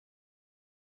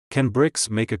Can BRICS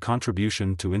make a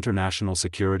contribution to international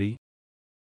security?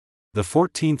 The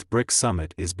 14th BRICS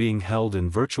Summit is being held in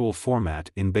virtual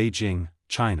format in Beijing,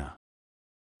 China.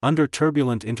 Under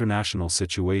turbulent international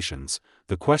situations,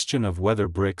 the question of whether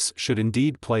BRICS should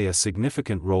indeed play a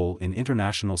significant role in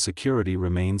international security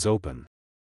remains open.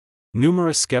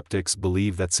 Numerous skeptics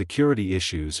believe that security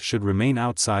issues should remain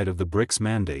outside of the BRICS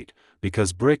mandate,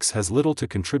 because BRICS has little to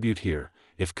contribute here,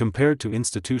 if compared to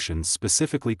institutions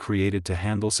specifically created to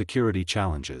handle security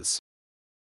challenges.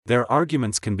 Their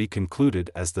arguments can be concluded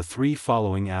as the three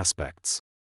following aspects.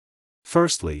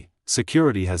 Firstly,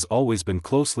 security has always been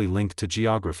closely linked to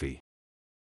geography.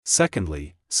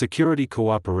 Secondly, security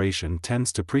cooperation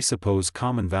tends to presuppose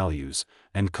common values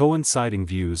and coinciding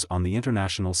views on the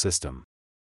international system.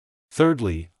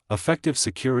 Thirdly, effective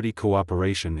security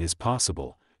cooperation is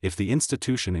possible if the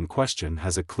institution in question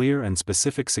has a clear and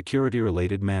specific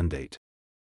security-related mandate.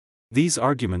 These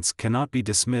arguments cannot be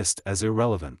dismissed as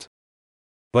irrelevant.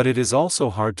 But it is also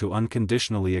hard to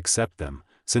unconditionally accept them,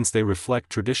 since they reflect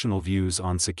traditional views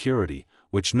on security,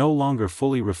 which no longer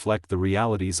fully reflect the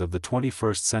realities of the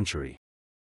 21st century.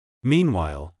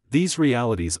 Meanwhile, these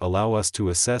realities allow us to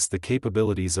assess the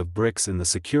capabilities of BRICS in the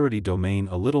security domain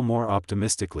a little more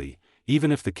optimistically,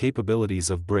 even if the capabilities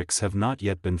of BRICS have not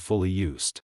yet been fully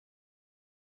used.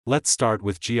 Let's start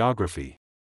with geography.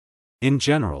 In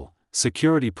general,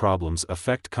 security problems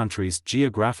affect countries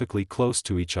geographically close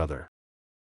to each other.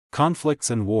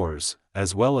 Conflicts and wars,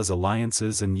 as well as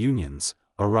alliances and unions,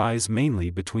 arise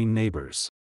mainly between neighbors.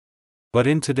 But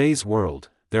in today's world,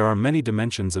 there are many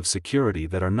dimensions of security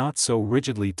that are not so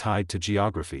rigidly tied to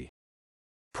geography.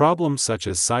 Problems such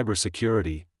as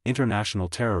cybersecurity, international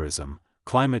terrorism,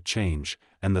 climate change,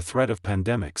 and the threat of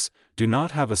pandemics do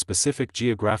not have a specific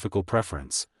geographical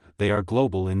preference, they are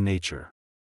global in nature.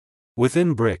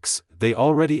 Within BRICS, they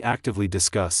already actively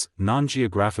discuss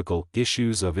non-geographical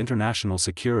issues of international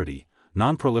security,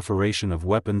 non-proliferation of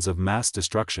weapons of mass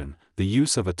destruction, the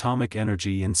use of atomic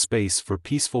energy in space for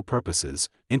peaceful purposes,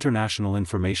 international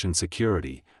information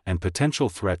security, and potential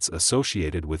threats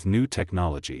associated with new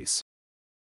technologies.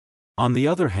 On the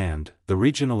other hand, the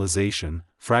regionalization,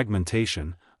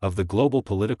 fragmentation, of the global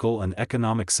political and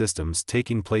economic systems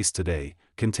taking place today,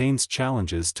 contains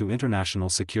challenges to international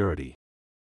security.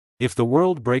 If the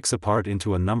world breaks apart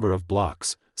into a number of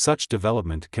blocks, such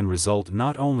development can result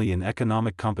not only in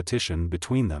economic competition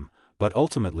between them, but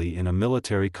ultimately in a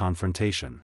military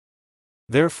confrontation.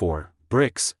 Therefore,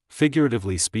 BRICS,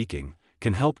 figuratively speaking,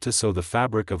 can help to sow the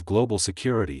fabric of global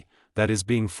security that is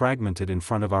being fragmented in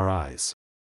front of our eyes.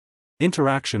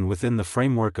 Interaction within the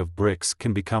framework of BRICS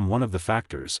can become one of the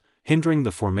factors hindering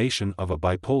the formation of a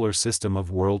bipolar system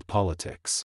of world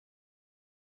politics.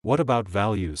 What about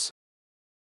values?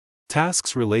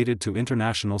 Tasks related to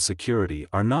international security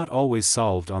are not always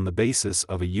solved on the basis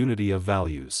of a unity of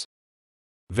values.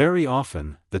 Very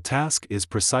often, the task is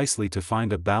precisely to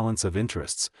find a balance of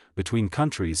interests between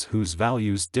countries whose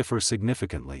values differ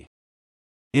significantly.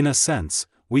 In a sense,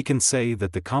 we can say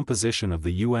that the composition of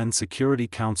the UN Security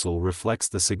Council reflects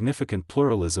the significant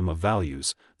pluralism of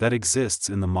values that exists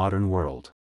in the modern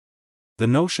world. The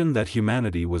notion that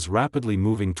humanity was rapidly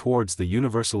moving towards the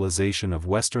universalization of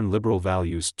Western liberal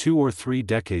values 2 or 3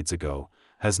 decades ago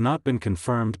has not been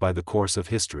confirmed by the course of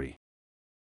history.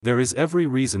 There is every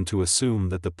reason to assume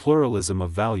that the pluralism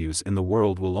of values in the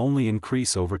world will only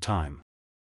increase over time.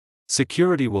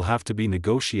 Security will have to be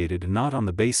negotiated not on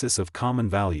the basis of common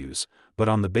values, but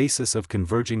on the basis of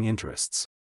converging interests.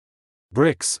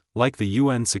 BRICS, like the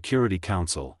UN Security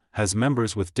Council, has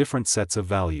members with different sets of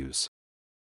values.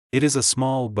 It is a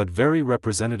small but very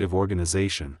representative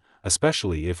organization,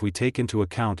 especially if we take into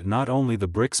account not only the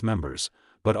BRICS members,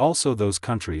 but also those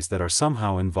countries that are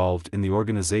somehow involved in the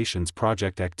organization's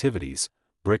project activities,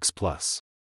 BRICS+.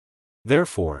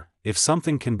 Therefore, if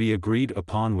something can be agreed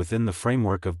upon within the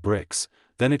framework of BRICS,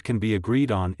 then it can be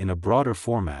agreed on in a broader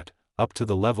format, up to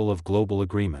the level of global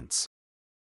agreements.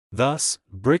 Thus,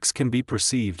 BRICS can be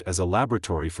perceived as a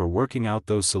laboratory for working out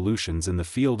those solutions in the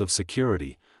field of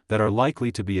security that are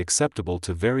likely to be acceptable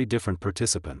to very different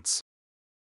participants.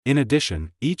 In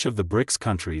addition, each of the BRICS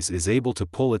countries is able to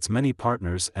pull its many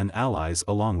partners and allies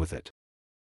along with it.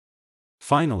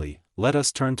 Finally, let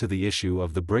us turn to the issue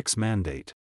of the BRICS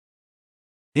mandate.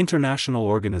 International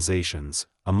organizations,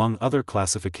 among other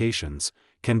classifications,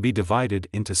 can be divided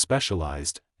into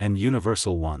specialized and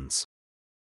universal ones.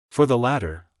 For the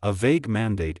latter, a vague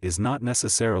mandate is not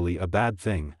necessarily a bad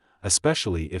thing,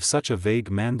 especially if such a vague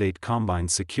mandate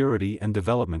combines security and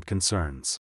development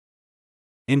concerns.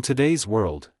 In today's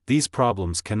world, these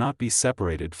problems cannot be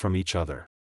separated from each other.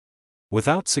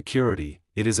 Without security,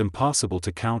 it is impossible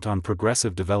to count on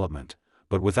progressive development,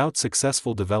 but without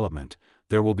successful development,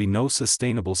 there will be no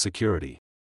sustainable security.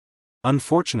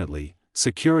 Unfortunately,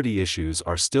 security issues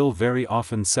are still very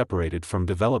often separated from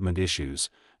development issues,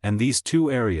 and these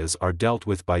two areas are dealt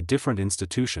with by different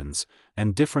institutions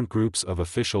and different groups of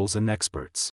officials and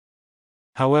experts.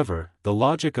 However, the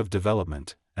logic of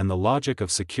development and the logic of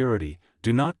security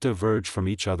do not diverge from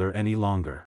each other any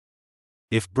longer.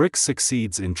 If BRICS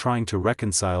succeeds in trying to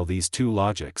reconcile these two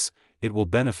logics, it will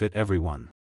benefit everyone.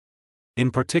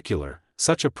 In particular,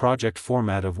 such a project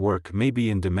format of work may be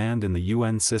in demand in the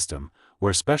UN system,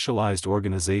 where specialized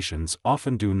organizations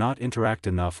often do not interact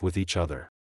enough with each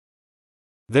other.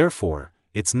 Therefore,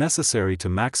 it's necessary to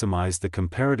maximize the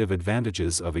comparative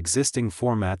advantages of existing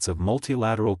formats of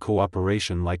multilateral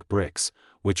cooperation like BRICS,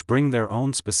 which bring their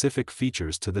own specific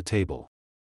features to the table.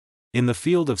 In the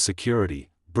field of security,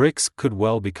 BRICS could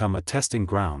well become a testing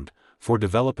ground for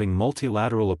developing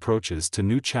multilateral approaches to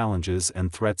new challenges and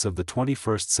threats of the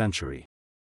 21st century.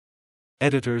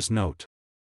 Editor's note: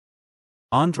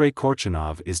 Andrey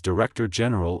Kortunov is Director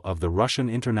General of the Russian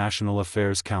International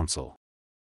Affairs Council.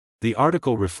 The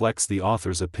article reflects the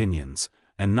author's opinions,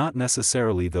 and not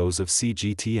necessarily those of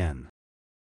CGTN.